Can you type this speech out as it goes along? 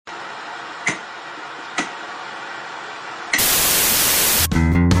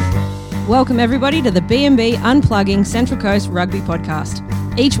Welcome everybody to the B&B Unplugging Central Coast Rugby Podcast.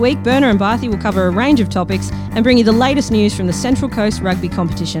 Each week, Berner and Barthy will cover a range of topics and bring you the latest news from the Central Coast Rugby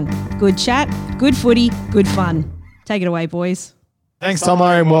competition. Good chat, good footy, good fun. Take it away, boys. Thanks, Tomo,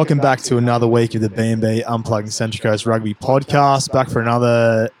 and welcome back to another week of the B&B Unplugging Central Coast Rugby Podcast. Back for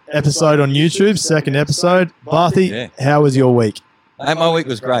another episode on YouTube, second episode. Barthy, How was your week? My week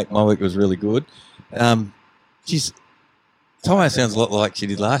was great. My week was really good. Tomo sounds a lot like she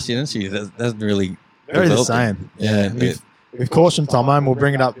did last year, doesn't she? Doesn't really... Very the same. Yeah. We've cautioned Tomo, and we'll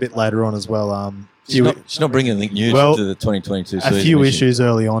bring it up a bit later on as well. She's not bringing anything new to the 2022 season. A few issues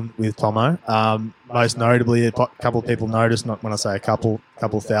early on with Tomo. Most notably, a couple of people noticed, not when I say a couple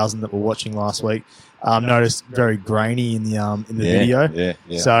thousand that were watching last week, noticed very grainy in the video.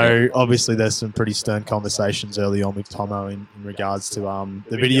 Yeah. So obviously there's some pretty stern conversations early on with Tomo in regards to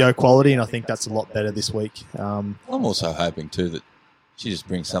the video quality, and I think that's a lot better this week. I'm also hoping too that she just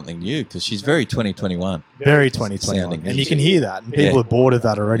brings something new because she's very 2021. Very 2021. And you can hear that. And people are bored of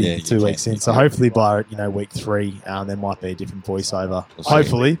that already 2 weeks in. So hopefully by, week 3, there might be a different voiceover.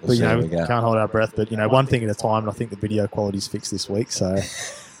 Hopefully. But, we can't hold our breath. But, one thing at a time. And I think the video quality's fixed this week. So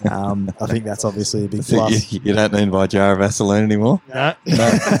I think that's obviously a big plus. You don't need Vajara Vaseline anymore? No.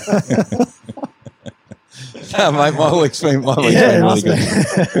 No, mate, my week's been really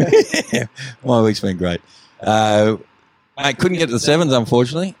good. My week's been great. I couldn't get to the sevens,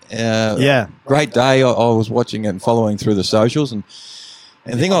 unfortunately. Great day. I was watching it and following through the socials, and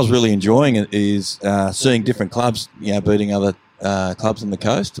the thing I was really enjoying is seeing different clubs, beating other clubs on the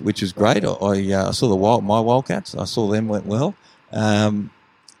coast, which is great. I saw my Wildcats. I saw them went well, and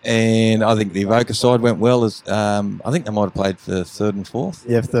I think the Avoca side went well. As I think they might have played for third and fourth.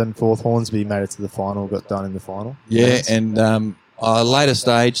 Yeah, third and fourth. Hornsby made it to the final, got done in the final. Yeah, and. A later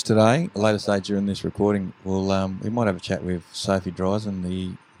stage during this recording, we might have a chat with Sophie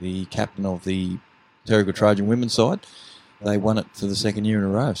Dreisen, the captain of the Terrigal Trojan women's side. They won it for the second year in a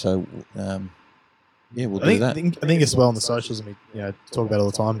row. So, we'll do that. I think as well on the socials, and we talk about it all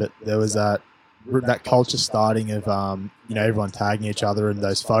the time, but there was that culture starting of everyone tagging each other, and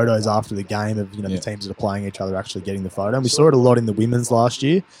those photos after the game of the teams that are playing each other actually getting the photo. And we saw it a lot in the women's last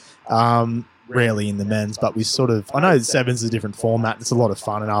year. Rarely in the men's, but we I know the sevens is a different format. It's a lot of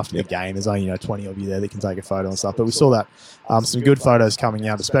fun, and after the game, there's only 20 of you there that can take a photo and stuff. But we saw that some good photos coming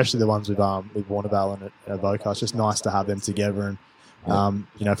out, especially the ones with Warnervale and Avoca. It's just nice to have them together, and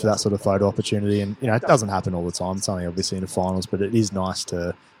for that sort of photo opportunity. And it doesn't happen all the time. It's only obviously in the finals, but it is nice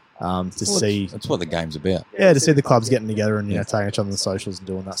to see. That's what the game's about. Yeah, to see the clubs getting together and taking each other on the socials and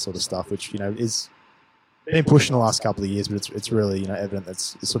doing that sort of stuff, which is been pushing the last couple of years, but it's really evident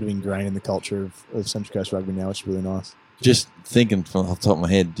that's sort of ingrained in the culture of Central Coast Rugby now, which is really nice. Just thinking from off the top of my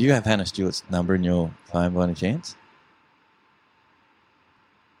head, do you have Hannah Stewart's number in your phone by any chance?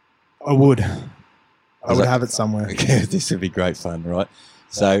 I would have it somewhere. This would be great fun, right?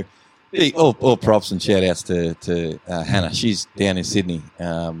 So, all props and shout outs to Hannah. She's down in Sydney,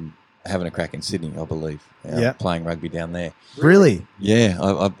 having a crack in Sydney, I believe. Playing rugby down there. Really? Yeah,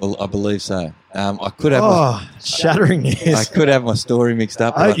 I believe so. I could have shattering news. I could have my story mixed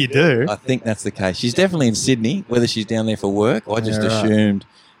up. I hope you do. I think that's the case. She's definitely in Sydney. Whether she's down there for work, I just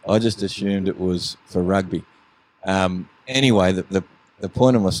assumed it was for rugby. Anyway, the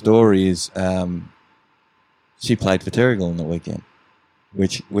point of my story is she played for Terrigal on the weekend,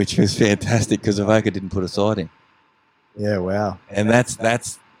 which was fantastic because Avoca didn't put a side in. Yeah, wow. And that's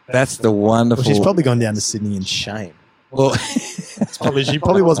the wonderful. Well, she's probably gone down to Sydney in shame. Well, she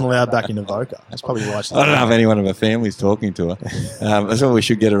probably wasn't allowed back in Avoca. That's probably why. I don't know if anyone of her family's talking to her. That's why we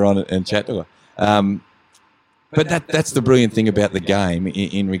should get her on and chat to her. But that's the brilliant thing about the game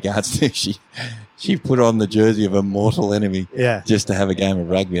in regards to she put on the jersey of a mortal enemy just to have a game of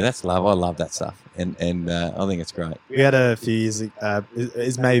rugby. That's love. I love that stuff, and I think it's great. We had a few years.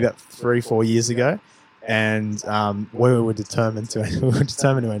 It's maybe about 3-4 years ago. And we were determined to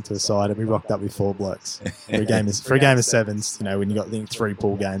enter a side, and we rocked up with 4 blokes for a game of sevens. When you got 3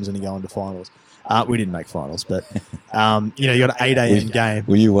 pool games and you go into finals. We didn't make finals, but you got an 8 a.m. game.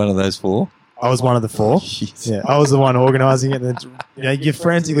 Were you one of those 4? I was one of the 4. Yeah, I was the one organising it. And then, you're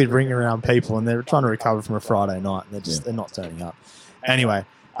frantically ringing around people, and they're trying to recover from a Friday night, and they're not turning up. Anyway.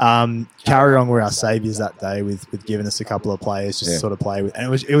 Carrierong were our saviours that day with giving us a couple of players just to sort of play with,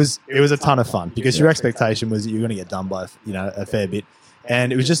 and it was a ton of fun because your expectation was that you're going to get done by a fair bit,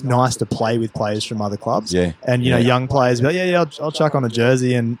 and it was just nice to play with players from other clubs, and young players, but I'll chuck on a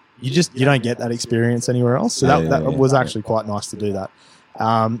jersey, and you don't get that experience anywhere else, so that was actually quite nice to do that.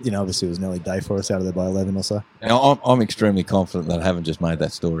 Obviously it was an early day for us out of there by 11 or so. Now I'm extremely confident that I haven't just made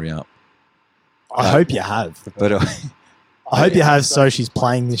that story up. I hope you have, but. I hope you have. So she's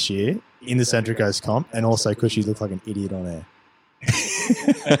playing this year, in the Central Coast comp, and also because she looked like an idiot on air.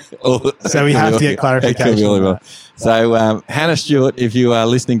 So we have to get clarification. So Hannah Stewart, if you are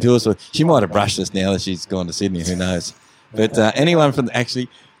listening to us, or she might have brushed us now that she's gone to Sydney, who knows. But anyone from actually,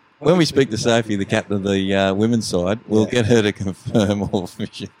 when we speak to Sophie, the captain of the women's side, we'll get her to confirm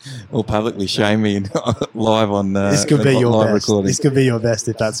or publicly shame me live on this could be your best. Recording. This could be your best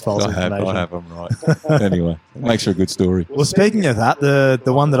if that's false information. I hope I'm right. Anyway, it makes for a good story. Well, speaking of that, the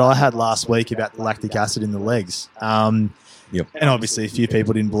one that I had last week about the lactic acid in the legs. Yep. And obviously a few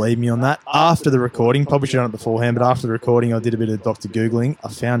people didn't believe me on that. After the recording, probably should have done it beforehand, but after the recording I did a bit of Dr. Googling. I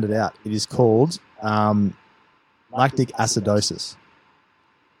found it out. It is called lactic acidosis.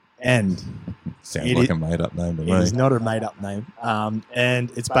 And sounds like a made-up name to me. It is not a made-up name. And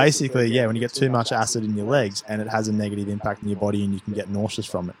it's basically, when you get too much acid in your legs and it has a negative impact in your body and you can get nauseous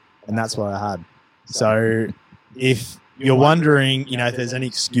from it. And that's what I had. So if you're wondering, if there's any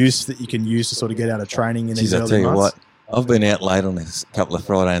excuse that you can use to sort of get out of training in these early months. I've been out late on a couple of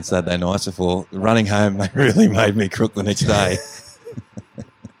Friday and Saturday nights before. Running home, they really made me crook the next day.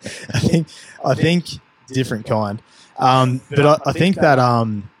 I think different kind. But I think that,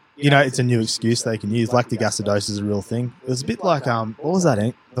 it's a new excuse they can use. Lactic acidosis is a real thing. It was a bit like, what was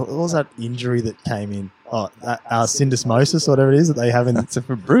that injury that came in? Syndesmosis, whatever it is that they have in. It's a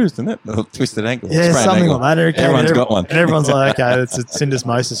bruise, isn't it? A twisted ankle. Yeah, something ankle. like that. Everyone's got one. And everyone's like, okay, it's a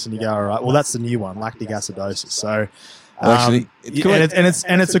syndesmosis, and you go, all right. Well, that's the new one, lactic acidosis. So, actually,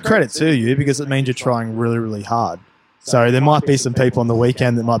 it's a credit to you because it means you're trying really, really hard. So there might be some people on the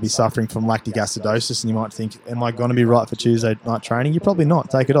weekend that might be suffering from lactic acidosis, and you might think, am I going to be right for Tuesday night training? You're probably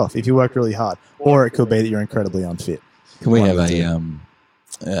not. Take it off if you work really hard. Or it could be that you're incredibly unfit. Can we have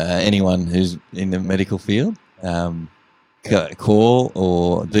anyone who's in the medical field call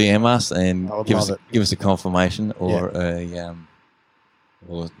or DM us and give us a confirmation or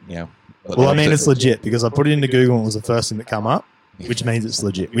Well, I mean, it's legit because I put it into Google and it was the first thing that come up, which means it's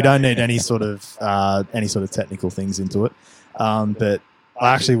legit. We don't need any sort of technical things into it. But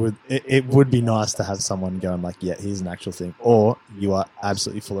I actually it would be nice to have someone going like, yeah, here's an actual thing. Or you are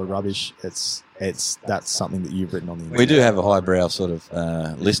absolutely full of rubbish. That's something that you've written on the internet. We do have a highbrow sort of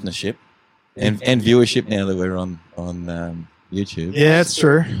listenership and viewership now that we're on YouTube. Yeah, that's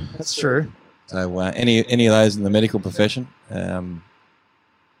true. That's true. So any of those in the medical profession, DM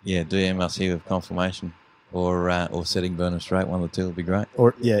us here with confirmation or setting burner straight. One of the two would be great.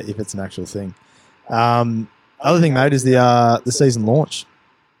 Or if it's an actual thing. Other thing, mate, is the season launch.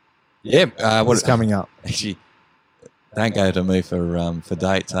 Yeah, what's coming up? Actually, don't go to me for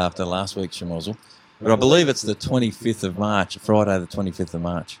dates after last week's Schmozzle, but I believe it's the 25th of March, Friday the 25th of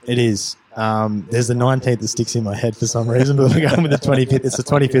March. It is. There's the 19th that sticks in my head for some reason, but we're going with the 25th. It's the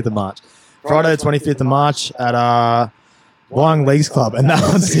 25th of March. Friday the 25th of March at Wyong Leagues Club, and that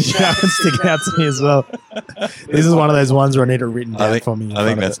one's sticking out to me as well. This is one of those ones where I need it written down for me. I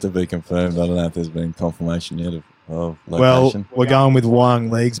think that's to be confirmed. I don't know if there's been confirmation yet of location. Well, we're going with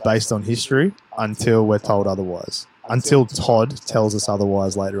Wyong Leagues based on history until we're told otherwise. Until Todd tells us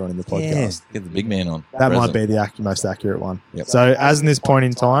otherwise later on in the podcast. Get the big man on. That might be the most accurate one. Yep. So as in this point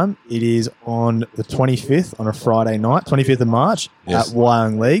in time, it is on the 25th on a Friday night, 25th of March at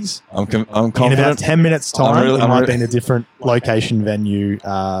Wyong Leagues. I'm confident. In about 10 minutes' time, it might be in a different location, venue,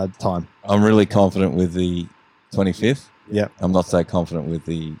 time. I'm really confident with the 25th. Yeah. I'm not so confident with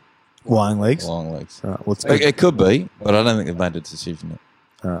the Wyong Leagues. Wyong Leagues. All right, it could be, but I don't think they've made a decision yet.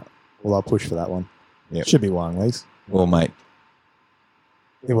 All right. Well, I'll push for that one. Yep. Should be Wyong Leagues. Well, mate.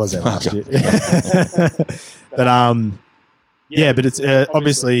 It was there last year. But it's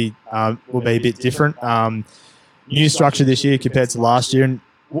obviously will be a bit different. New structure this year compared to last year. And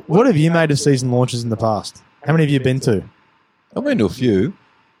what have you made of season launches in the past? How many have you been to? I've been to a few.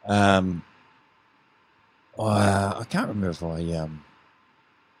 I can't remember if I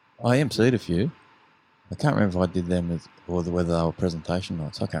emceed a few. I can't remember if I did them or whether they were presentation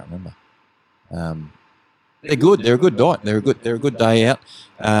nights. I can't remember. They're good. They're a good night. They're a good day out,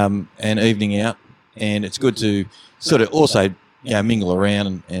 and evening out, and it's good to sort of also mingle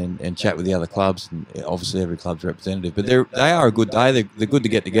around and chat with the other clubs. And obviously, every club's representative, but they are a good day. They're good to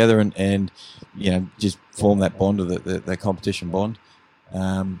get together and just form that bond of the competition bond.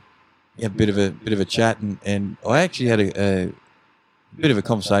 A bit of a chat, and I actually had a bit of a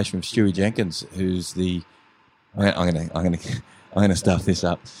conversation with Stewie Jenkins, who's the I'm gonna stuff this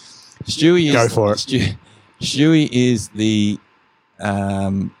up. Stewie is, go for it. Stewie is the,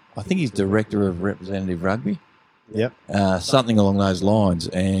 I think he's director of representative rugby. Yep. Something along those lines.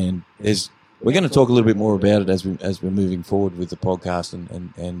 And we're going to talk a little bit more about it as we're moving forward with the podcast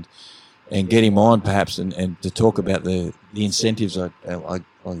and get him on perhaps and to talk about the incentives I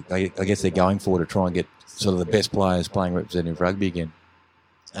I guess they're going for to try and get sort of the best players playing representative rugby again.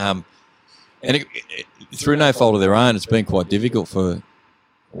 And through no fault of their own, it's been quite difficult for.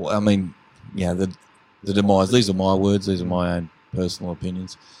 I mean, the demise. These are my words. These are my own personal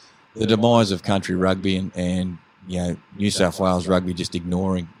opinions. The demise of country rugby and New South Wales rugby just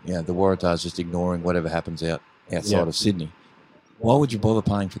ignoring, the Waratahs just ignoring whatever happens outside of Sydney. Why would you bother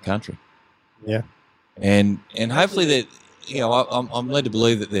paying for country? Yeah. And hopefully that, I'm led to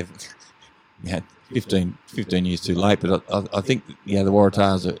believe that they've 15 years too late, but I think the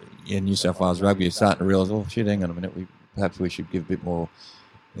Waratahs New South Wales rugby are starting to realise, oh shit, hang on a minute, perhaps we should give a bit more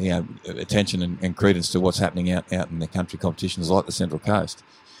attention and credence to what's happening out in the country competitions like the Central Coast.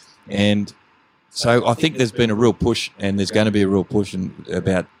 And so I think there's been a real push, and there's going to be a real push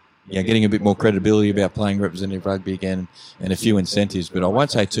about getting a bit more credibility about playing representative rugby again, and a few incentives. But I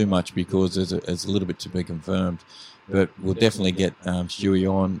won't say too much because there's a little bit to be confirmed. But we'll definitely get Stewie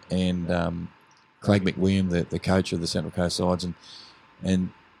on and Craig McWilliam, the coach of the Central Coast sides, and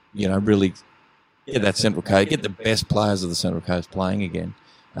really get that Central Coast, get the best players of the Central Coast playing again.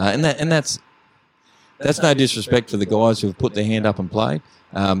 And that's no disrespect for the guys who have put their hand up and played.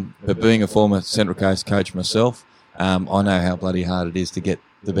 But being a former Central Coast coach myself, I know how bloody hard it is to get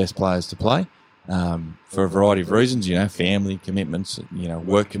the best players to play for a variety of reasons, family commitments,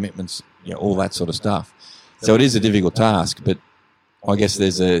 work commitments, all that sort of stuff. So it is a difficult task, but I guess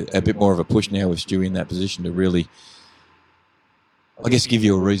there's a bit more of a push now with Stewie in that position to really, I guess, give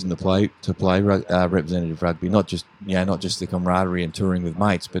you a reason to play representative rugby, not just the camaraderie and touring with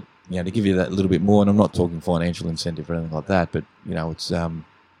mates, but to give you that little bit more. And I'm not talking financial incentive or anything like that, but it's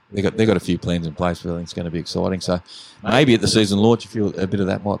they got a few plans in place. I think it's going to be exciting. So maybe at the season launch, a bit of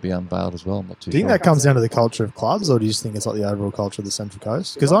that might be unveiled as well. I'm not too Do you think that comes down to the culture of clubs, or do you just think it's like the overall culture of the Central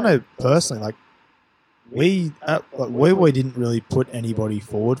Coast? Because I know personally, we didn't really put anybody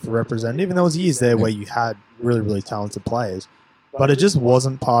forward for representative, and there was years there where you had really, really talented players, but it just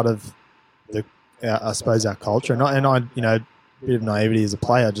wasn't part of the, I suppose, our culture. And I, a bit of naivety as a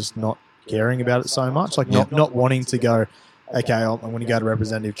player, just not caring about it so much, not wanting to go, okay, I'm going to go to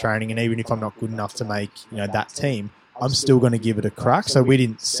representative training, and even if I'm not good enough to make that team, I'm still going to give it a crack. So we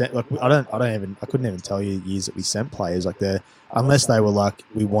didn't set I couldn't even tell you years that we sent players unless they were like,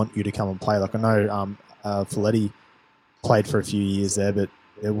 we want you to come and play. I know Folletti played for a few years there, but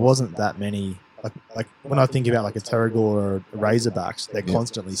there wasn't that many. Like when I think about a Terrigal or a Razorbacks, they're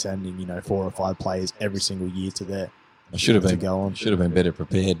constantly sending 4 or 5 players every single year to there. I should have been better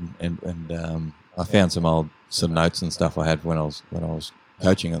prepared, and I found some notes and stuff I had when I was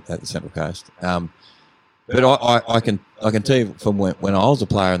coaching at the Central Coast. But I can tell you from when I was a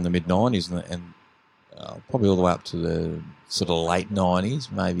player in the mid '90s and probably all the way up to the sort of late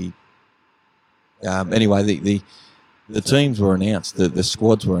 '90s, maybe. Anyway, the teams were announced, the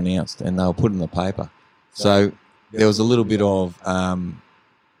squads were announced, and they were put in the paper. So there was a little bit of I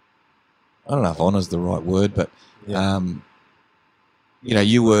don't know if honour's the right word, but you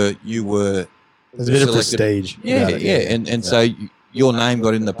were. There's a bit of prestige. And so your name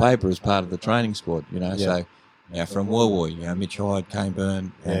got in the paper as part of the training squad. So from Woolwell, Mitch Hyde, Kane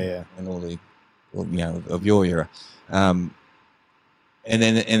Byrne, and all the of your era. And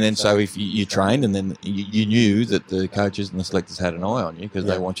then so if you trained, and then you knew that the coaches and the selectors had an eye on you because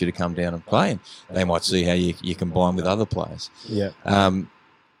they want you to come down and play, and they might see how you combine with other players. Yeah. And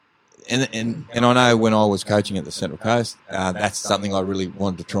I know when I was coaching at the Central Coast, that's something I really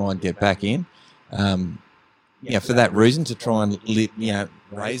wanted to try and get back in. For that reason, to try and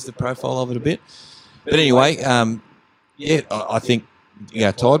raise the profile of it a bit. But anyway, I think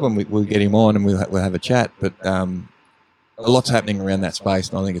Todd, when we'll get him on and we'll have a chat. But a lot's happening around that space,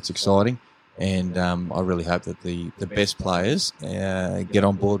 and I think it's exciting. And I really hope that the best players get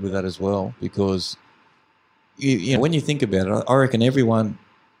on board with that as well, because when you think about it, I reckon everyone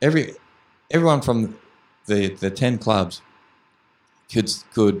from the 10 clubs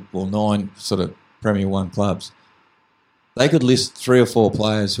could 9 sort of Premier 1 clubs, they could list 3 or 4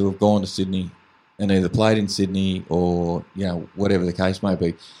 players who have gone to Sydney and either played in Sydney or whatever the case may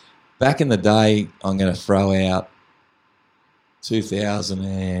be. Back in the day, I'm going to throw out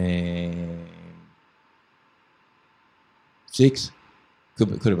 2006. Could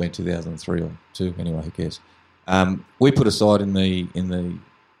have been 2003 or 2. Anyway, who cares? We put aside in the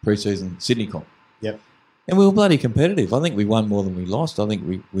pre-season Sydney comp. Yep. And we were bloody competitive. I think we won more than we lost. I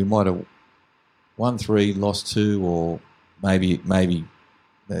think we might have won 3, lost 2, or maybe 1-3,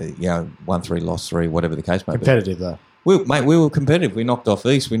 lost 3, whatever the case may be. Competitive though. We were competitive. We knocked off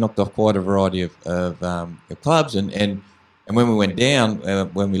East. We knocked off quite a variety of clubs, and when we went down,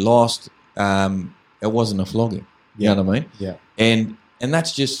 when we lost, it wasn't a flogging. You know what I mean? Yeah. And and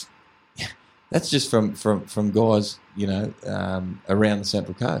that's just from guys, around the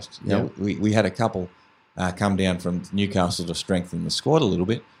Central Coast. You know, we had a couple come down from Newcastle to strengthen the squad a little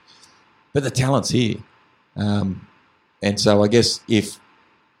bit, but the talent's here, and so I guess if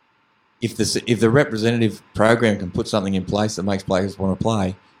the representative program can put something in place that makes players want to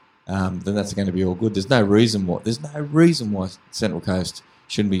play, then that's going to be all good. There's no reason why Central Coast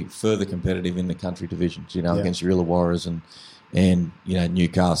shouldn't be further competitive in the country divisions. Against your Illawarras and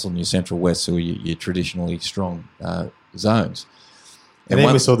Newcastle and your Central West, who are your traditionally strong zones. And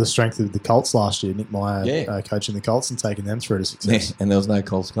then we saw the strength of the Colts last year. Nick Meyer coaching the Colts and taking them through to success. Yeah, and there was no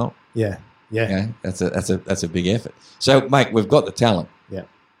Colts comp. Yeah. That's a big effort. So, mate, we've got the talent. Yeah.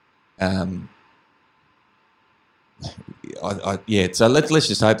 So let's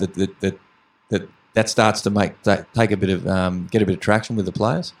just hope that starts to take a bit of get a bit of traction with the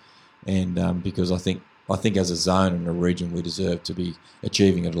players, and because I think as a zone and a region we deserve to be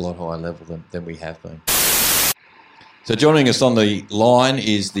achieving at a lot higher level than we have been. So joining us on the line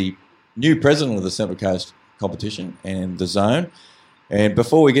is the new president of the Central Coast competition and the zone. And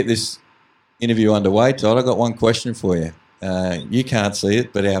before we get this interview underway, Todd, I've got one question for you. You can't see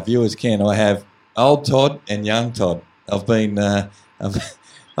it, but our viewers can. I have old Todd and young Todd. I've been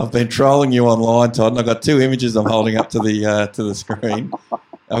trolling you online, Todd, and I've got two images I'm holding up to the screen.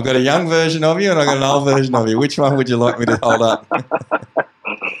 I've got a young version of you and I've got an old version of you. Which one would you like me to hold up?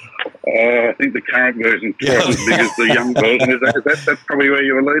 I think the current version is twice as big as the young version. That's probably where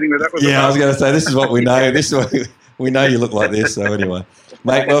you were leading with that? I was going to say, this is what we know. This is what we know you look like this. So anyway,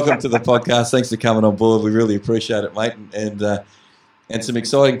 mate, welcome to the podcast. Thanks for coming on board. We really appreciate it, mate. And some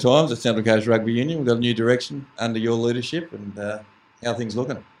exciting times at Central Coast Rugby Union. We've got a new direction under your leadership, and how are things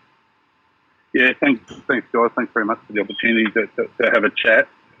looking? Yeah, thanks guys. Thanks very much for the opportunity to have a chat.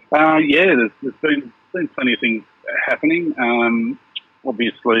 There's been plenty of things happening.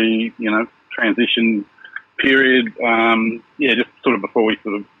 Obviously, transition period. Just sort of before we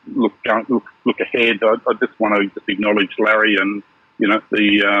sort of look ahead, I just want to just acknowledge Larry and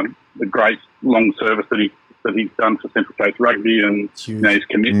the great long service that he's done for Central Coast Rugby and his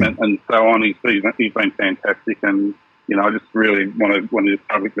commitment and so on. He's been fantastic, and I just really want to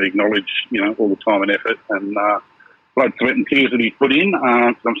publicly acknowledge all the time and effort and blood, sweat and tears that he's put in.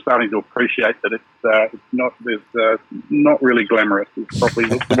 I'm starting to appreciate that it's not really glamorous. It's probably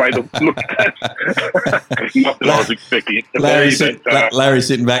the way to look at it. Not that I was expecting it to be. Larry's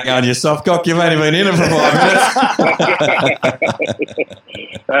sitting back going, "You soft cock, you've only been in it for 5 minutes."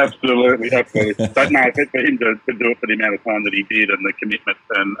 Absolutely. But no, for him to do it for the amount of time that he did and the commitment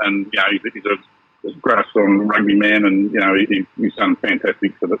and he's a grassroots rugby man, and he's done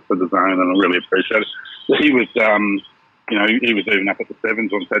fantastic for the zone, and I really appreciate it. He was he was even up at the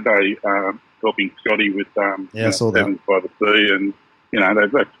Sevens on Saturday helping Scotty with Sevens by the Sea, and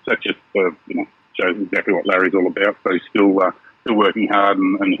that just shows exactly what Larry's all about. So he's still working hard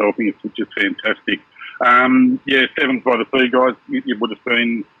and helping us, which is fantastic. Sevens by the Sea, guys, you would have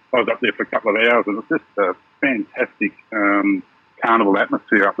seen. I was up there for a couple of hours, and it's just a fantastic carnival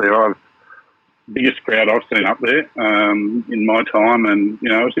atmosphere up there. Biggest crowd I've seen up there in my time, and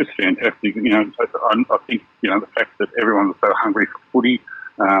it was just fantastic. I think the fact that everyone was so hungry for footy.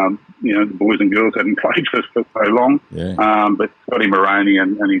 The boys and girls hadn't played for so long, but Scotty Moroney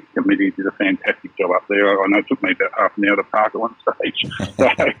and his committee did a fantastic job up there. I know it took me about half an hour to park at one stage. So,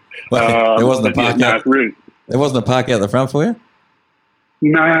 there wasn't a park out. There wasn't a park out the front for you?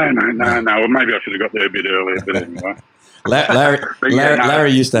 No. Well, maybe I should have got there a bit earlier, but anyway.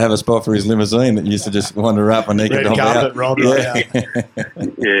 Larry used to have a spot for his limousine that used to just wander up and he could out. I'm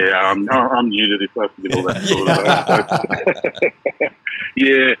new to this. I have to get all that sort of stuff.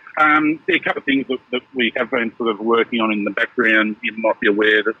 There are a couple of things that we have been sort of working on in the background. You might be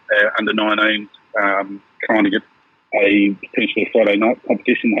aware that under 19s trying to get a potentially Friday night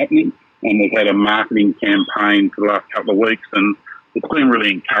competition happening, and we've had a marketing campaign for the last couple of weeks, and it's been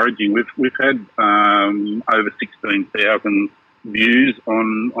really encouraging. We've had over 16,000 views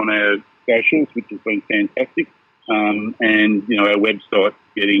on our socials, which has been fantastic. And our website's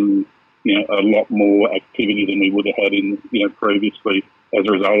getting a lot more activity than we would have had in previously as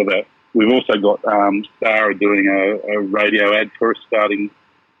a result of that. We've also got Sarah doing a radio ad for us starting.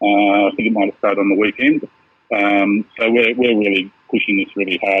 I think it might have started on the weekend. So we're really pushing this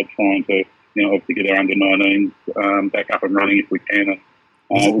really hard, trying to obviously get our under-19s back up and running if we can.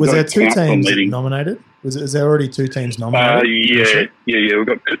 Was there two teams nominated? Is there already two teams nominated? Yeah.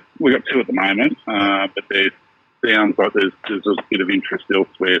 We've got two at the moment, but there sounds like there's a bit of interest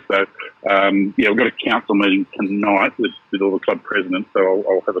elsewhere. So we've got a council meeting tonight with all the club presidents. So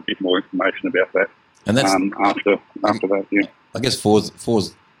I'll have a bit more information about that. And that's after that. Yeah. I guess four's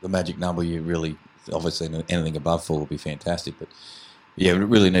the magic number. You really, obviously, anything above 4 would be fantastic. But yeah, we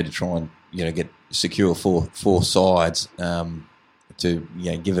really need to try and secure four sides to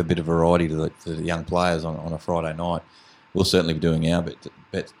give a bit of variety to the young players on a Friday night. We'll certainly be doing our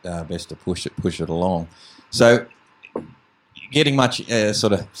best to push it along. So, getting much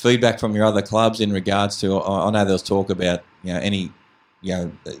sort of feedback from your other clubs in regards to, I know there was talk about any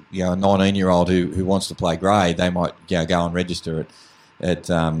a 19-year-old who wants to play grade, they might go and register at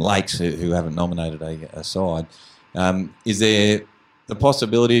Lakes who haven't nominated a side. Is there the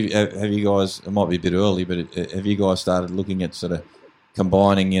possibility? Have you guys? It might be a bit early, but have you guys started looking at sort of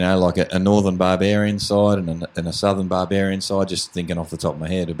combining, like a Northern Barbarian side and a Southern Barbarian side? Just thinking off the top of my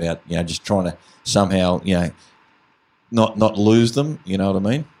head about just trying to somehow not lose them. You know what I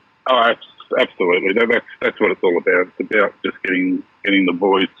mean? Oh, absolutely. That's what it's all about. It's about just getting the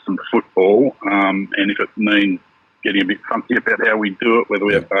boys some football, and if it means getting a bit funky about how we do it, whether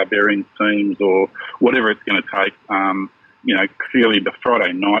we have Barbarian teams or whatever it's going to take. Clearly the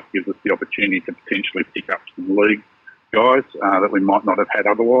Friday night gives us the opportunity to potentially pick up some league guys that we might not have had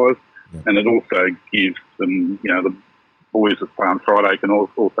otherwise, and it also gives them, the boys that play on Friday can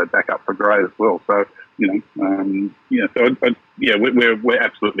also back up for grade as well. So, we're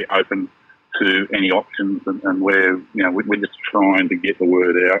absolutely open to any options, and we're just trying to get the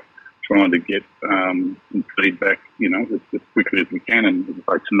word out, trying to get some feedback, as quickly as we can. And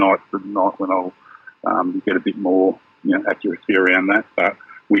tonight's the night when I'll get a bit more, accuracy around that. But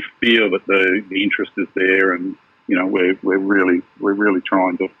we feel that the interest is there, and we're really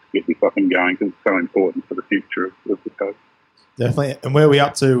trying to get this up and going because it's so important for the future of the coast. Definitely. And where are we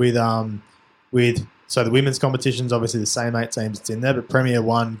up to with so the women's competition's obviously the same 8 teams that's in there, but Premier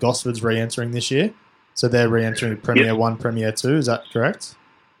 1, Gosford's re-entering this year. So they're re-entering Premier 1, Premier 2. Is that correct?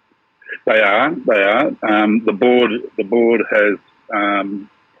 They are. The board has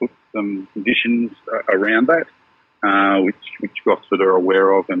put some conditions around that, which Gosford are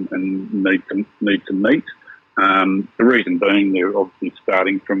aware of and need to meet. The reason being they're obviously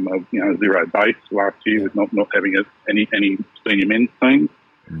starting from a zero base last year with not having any senior men's team.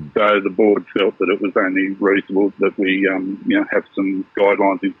 So the board felt that it was only reasonable that we have some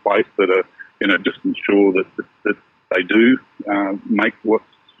guidelines in place that are going to just ensure that they do make what's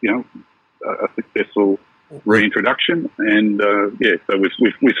a successful reintroduction. And so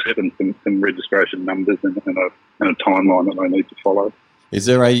we've set them some registration numbers and a timeline that they need to follow. Is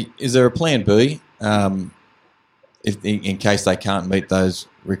there a plan B? If in case they can't meet those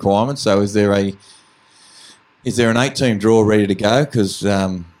requirements, so is there an 8-team draw ready to go? Because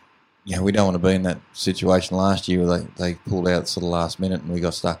we don't want to be in that situation last year where they pulled out sort of last minute and we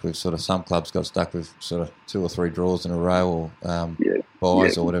got stuck with sort of some clubs got stuck with sort of 2 or 3 draws in a row or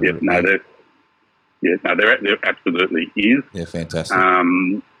buys or whatever. There absolutely is. Yeah, fantastic.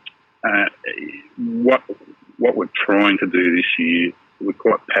 What we're trying to do this year, we're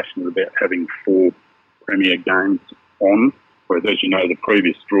quite passionate about having 4 Premier games on, whereas as you know, the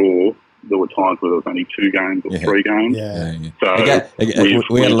previous draw, there were times where there was only 2 games or 3 games. Yeah. So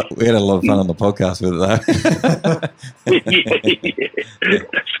we had a lot of fun on the podcast with it, though.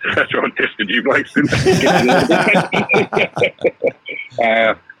 That's right. I tested you, Blake. It's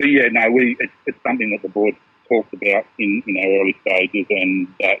something that the board talked about in our early stages, and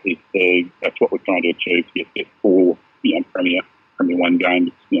that's what we're trying to achieve, to get 4 Premier 1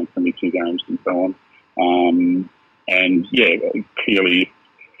 games, Premier 2 games, and so on. Clearly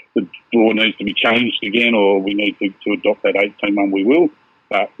the draw needs to be changed again, or we need to adopt that 8-team one, we will.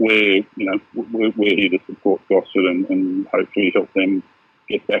 But we're here to support Gosford and hopefully help them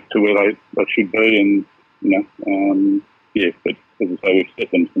get back to where they should be. And, but as I say, we've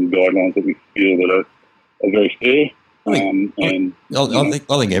set them some guidelines that we feel that are very fair. I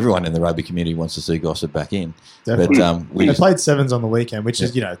think everyone in the rugby community wants to see Gosford back in. Definitely. But they played 7s on the weekend, which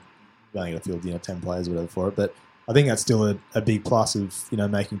is, only going to field 10 players or whatever for it, but I think that's still a big plus of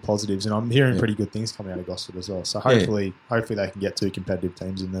making positives, and I'm hearing pretty good things coming out of Gosford as well. So hopefully they can get 2 competitive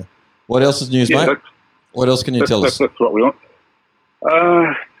teams in there. What else is news, mate? What else can you tell us? That's what we want.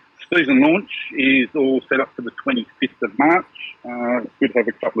 Season launch is all set up for the 25th of March. Could have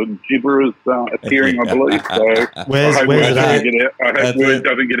a couple of gibberers appearing, I believe. So where's I hope it at? word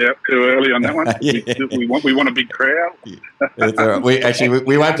doesn't get out too early on that one. We want a big crowd. That's all right.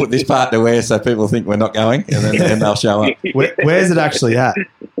 We won't put this part to air so people think we're not going, and then they'll show up. Where's it actually at?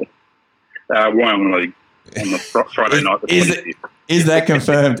 Wyoming League on the Friday night. Is that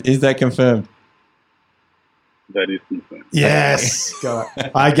confirmed? Is that confirmed? That is confirmed. Yes.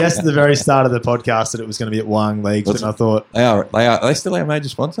 I guessed at the very start of the podcast that it was going to be at Wyong Leagues, and I thought... Are they still our major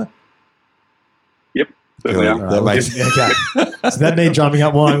sponsor? Yep. Certainly Cool. are. That makes Okay. So that me jumping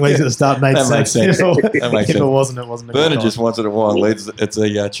up Wyong Leeds at the start made That sense. makes sense. If That makes it sense. wasn't, it wasn't. A Bernard good just wants it at Wyong Leeds. It's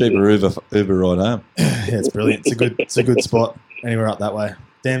a cheaper Uber ride home. yeah, it's brilliant. It's a good spot anywhere up that way.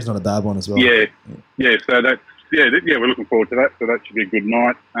 Dam's not a bad one as well. Yeah. So that's we're looking forward to that. So that should be a good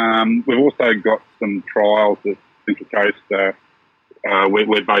night. We've also got some trials at Central Coast.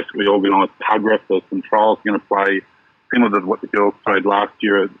 We're basically organised tug race. There's some trials going to play similar to what the girls played last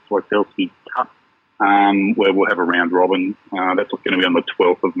year at the Swiatkowski Cup, where we'll have a round robin. That's going to be on the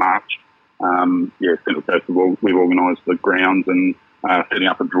 12th of March. Central Coast, we've organised the grounds and setting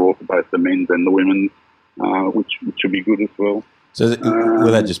up a draw for both the men's and the women's, which should be good as well. So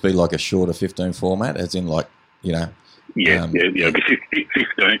will that just be like a shorter 15 format, as in like, Yeah. It'll be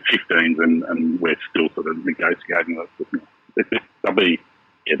 15s and we're still sort of negotiating. They'll be,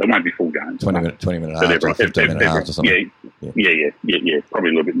 they won't be full games. 20 minute halves or 15 minute halves or something. Yeah. Probably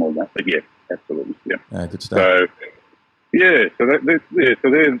a little bit more than that, but yeah, absolutely. Yeah. Good stuff. So, so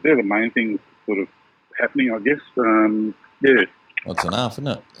they're the main things sort of happening, I guess. Well, it's enough, isn't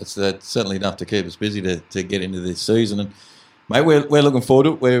it? It's certainly enough to keep us busy to get into this season. And mate, we're looking forward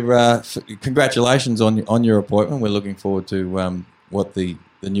to it. We're congratulations on your appointment. We're looking forward to what the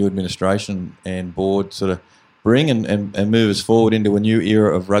new administration and board sort of bring and move us forward into a new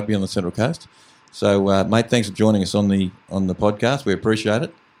era of rugby on the Central Coast. So, mate, thanks for joining us on the podcast. We appreciate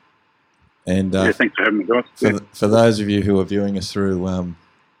it. And thanks for having me, guys. For those of you who are viewing us through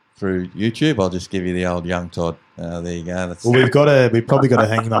YouTube, I'll just give you the old young Todd. There you go. We've probably got to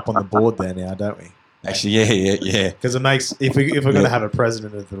hang him up on the board there now, don't we? Actually, yeah. Because it makes if we're going to have a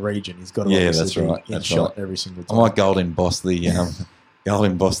president of the region, he's got to that's right. in That's shot right. every single time. I might gold emboss the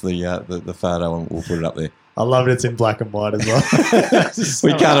the photo and we'll put it up there. I love it. It's in black and white as well.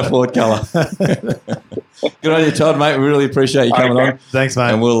 We can't afford colour. Good on you, Todd, mate. We really appreciate you coming on. Thanks,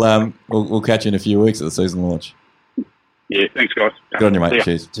 mate. And we'll catch you in a few weeks at the season launch. Yeah, thanks, guys. Good on you, mate.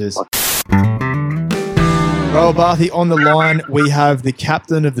 Cheers. Royal Barthy on the line. We have the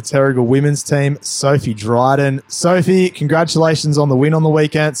captain of the Terrigal women's team, Sophie Dryden. Sophie, congratulations on the win on the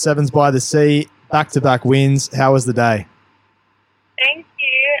weekend. Sevens by the Sea, back-to-back wins. How was the day? Thank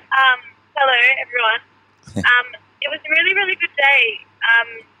you. Hello, everyone. It was a really, really good day.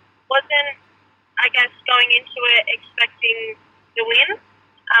 Wasn't, I guess, going into it expecting the win.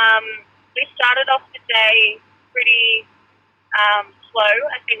 We started off the day pretty slow.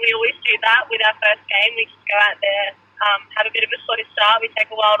 I think we always do that with our first game. We just go out there, have a bit of a slow start. We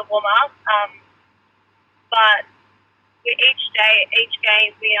take a while to warm up. But with each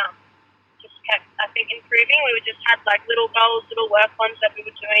game, we just kept, I think, improving. We just had like little goals, little work ones that we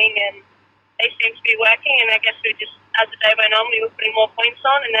were doing, and they seemed to be working. And I guess we just, as the day went on, we were putting more points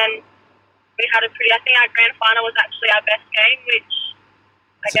on. And then we had I think our grand final was actually our best game, which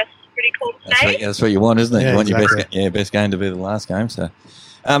I guess is pretty cool to say. That's what you want, isn't it? Yeah, you want exactly. your best game to be the last game. So,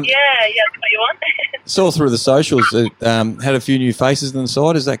 Yeah, that's what you want. saw through the socials, had a few new faces in the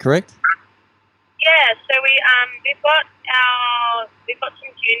side. Is that correct? Yeah, so we've got some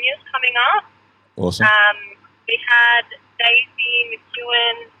juniors coming up. Awesome. We had Daisy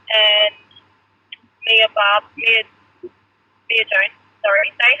McEwen and Mia Jones.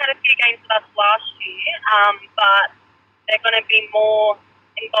 Sorry, they had a few games with us last year, but they're going to be more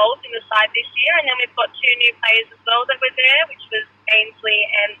involved in the side this year. And then we've got two new players as well that were there, which was Ainsley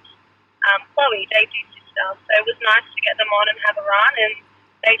and Chloe, Daisy's sister. So it was nice to get them on and have a run, and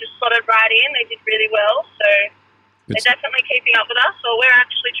they just slotted right in. They did really well, so they're definitely keeping up with us, or we're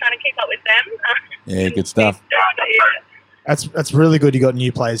actually trying to keep up with them. Yeah, good stuff. That's really good. You got new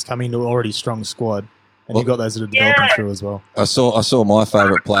players coming to an already strong squad, and you got those that are developing through as well. I saw my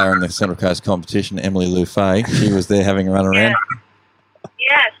favourite player in the Central Coast competition, Emily Lou Fay. She was there having a run around.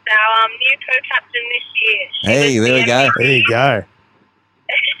 Yes, our new co-captain this year. Hey, there we go. There you go.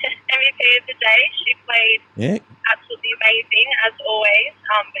 MVP of the day. She played absolutely amazing, as always.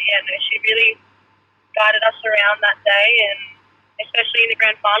 But she really guided us around that day, and especially in the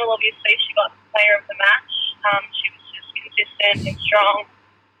grand final, obviously, she got player of the match. She was just consistent and strong,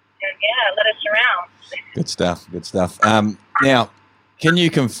 and led us around. Good stuff. Now, can you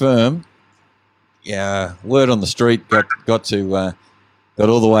confirm? Word on the street got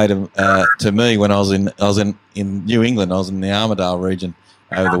all the way to me when I was in New England. I was in the Armidale region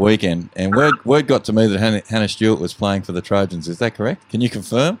over the weekend, and word got to me that Hannah Stewart was playing for the Trojans. Is that correct? Can you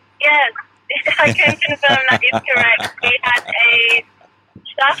confirm? Yes, I can confirm that is correct. We had a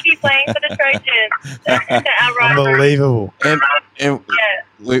Starkey playing for the Trojans. Unbelievable. And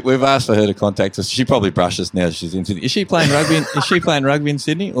we've asked for her to contact us. She probably brushed us now. She's in Sydney. Is she playing rugby in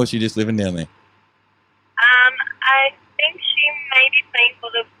Sydney, or is she just living down there? I think she may be playing for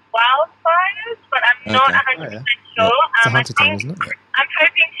the Wildfires, but I'm not 100% sure. It's a Hunter team, isn't it? I'm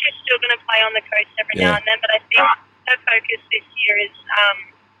hoping she's still going to play on the coast every now and then, but I think her focus this year is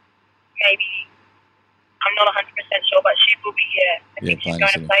maybe, I'm not 100% sure, but she will be here. I think she's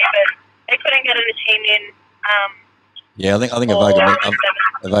going to play, but they couldn't get her the team in. I think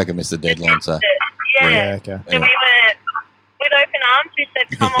Avoca missed the deadline, so. Yeah, okay. So we were with open arms. We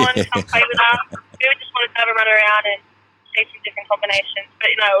said, come on, come play with us. We just wanted to have a run around and see some different combinations. But,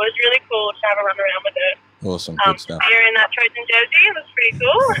 it was really cool to have a run around with her. Awesome, good stuff. Here in that Trojan jersey, it was pretty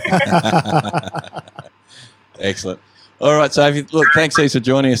cool. Excellent. All right, so thanks, Cease, for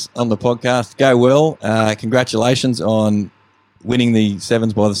joining us on the podcast. Go well. Congratulations on winning the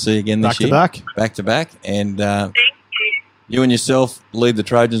Sevens by the Sea again this year. Back to back. And thank you. You and yourself lead the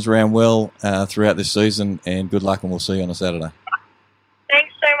Trojans around well throughout this season, and good luck, and we'll see you on a Saturday.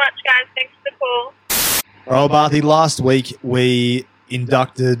 Thanks so much, guys. Thanks for the call. All right, Barthy, last week we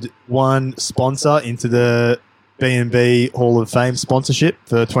inducted one sponsor into the B&B Hall of Fame sponsorship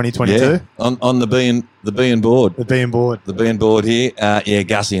for 2022. Yeah, on the B&B board. The B&B board. The B&B board here.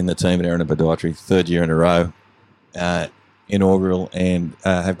 Gussie and the team at Erina Podiatry, third year in a row, inaugural, and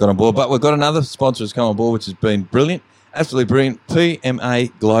have got on board. But we've got another sponsor who's come on board, which has been brilliant. Absolutely brilliant.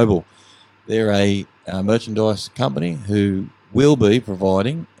 PMA Global. They're a merchandise company who will be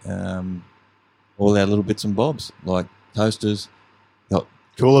providing all our little bits and bobs, like toasters.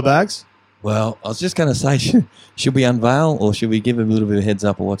 Cooler bags? Well, I was just going to say, should we unveil or should we give a little bit of heads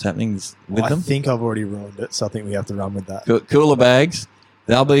up of what's happening with them? I think I've already ruined it, so I think we have to run with that. Cooler bags.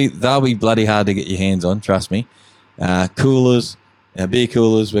 They'll be bloody hard to get your hands on, trust me. Coolers, beer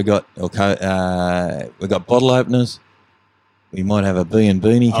coolers. We've got bottle openers. We might have a beanie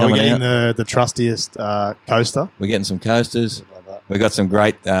coming out. We're getting the trustiest coaster. We're getting some coasters. We've got some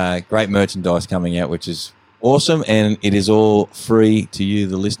great merchandise coming out, which is awesome, and it is all free to you,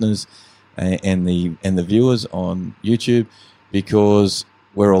 the listeners, and the viewers on YouTube, because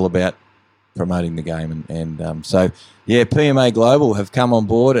we're all about promoting the game, and so PMA Global have come on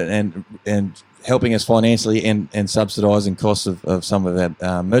board and helping us financially and subsidising costs of some of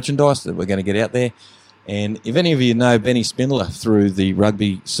that merchandise that we're going to get out there. And if any of you know Benny Spindler through the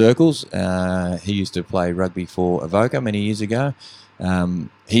rugby circles, he used to play rugby for Avoca many years ago.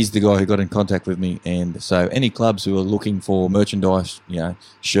 He's the guy who got in contact with me, and so any clubs who are looking for merchandise,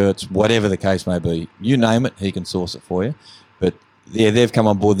 shirts, whatever the case may be, you name it, he can source it for you. But they've come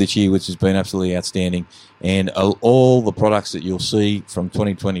on board this year, which has been absolutely outstanding. And all the products that you'll see from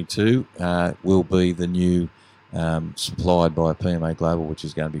 2022 will be the new supplied by PMA Global, which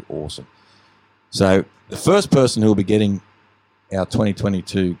is going to be awesome. So the first person who will be getting our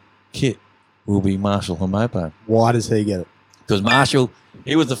 2022 kit will be Marshall Homopo. Why does he get it? Because Marshall,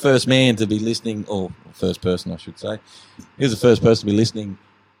 he was the first man to be listening, or first person, I should say. He was the first person to be listening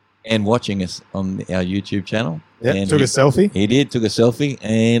and watching us on our YouTube channel. Yeah, took a selfie. He did, took a selfie,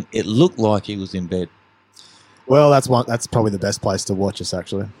 and it looked like he was in bed. Well, that's probably the best place to watch us,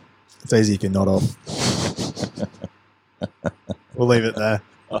 actually. It's easy if you're not off. We'll leave it there.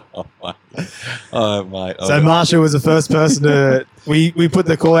 Oh, mate. So Marshall was the first person to we put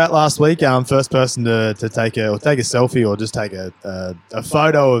the call out last week. First person to take a selfie or just take a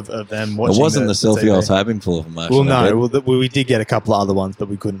photo of them watching. It wasn't the selfie TV. I was hoping for Marshall. Well, no, we did get a couple of other ones, but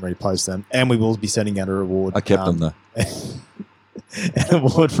we couldn't repost them, and we will be sending out a reward. I kept them though. An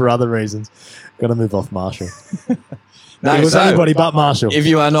award for other reasons. Got to move off Marshall. No, it was anybody but Marshall. If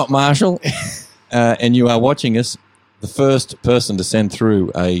you are not Marshall and you are watching us, the first person to send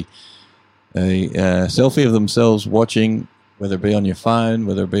through a selfie of themselves watching, whether it be on your phone,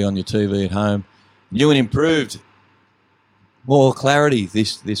 whether it be on your TV at home, new and improved, more clarity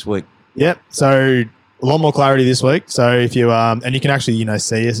this week. Yep. So a lot more clarity this week. So if you and you can actually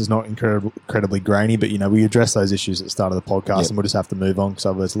see us. It's not incredibly grainy, but we address those issues at the start of the podcast, and we'll just have to move on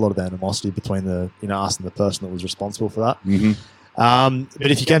because there's a lot of animosity between the us and the person that was responsible for that. Mm-hmm.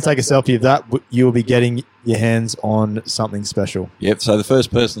 But if you can take a selfie of that, you will be getting your hands on something special. Yep. So the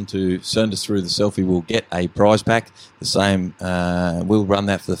first person to send us through the selfie will get a prize pack. The same. We'll run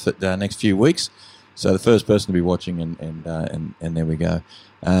that for the next few weeks. So the first person to be watching, and there we go.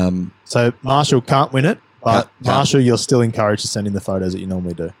 So Marshall can't win it, but Marshall, you're still encouraged to send in the photos that you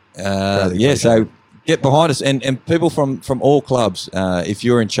normally do. So get behind us, and people from all clubs. If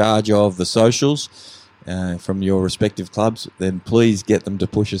you're in charge of the socials. From your respective clubs, then please get them to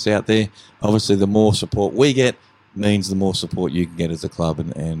push us out there. Obviously, the more support we get means the more support you can get as a club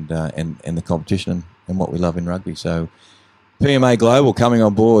and the competition and what we love in rugby. So PMA Global coming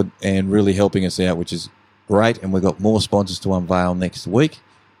on board and really helping us out, which is great. And we've got more sponsors to unveil next week,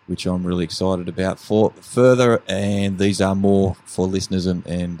 which I'm really excited about for further. And these are more for listeners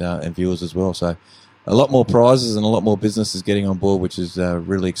and viewers as well. So a lot more prizes and a lot more businesses getting on board, which is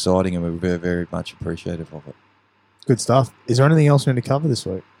really exciting, and we're very, very much appreciative of it. Good stuff. Is there anything else we need to cover this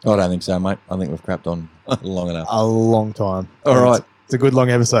week? I don't think so, mate. I think we've crapped on long enough. A long time. All right. It's a good long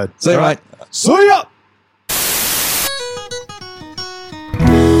episode. See you, mate. See ya!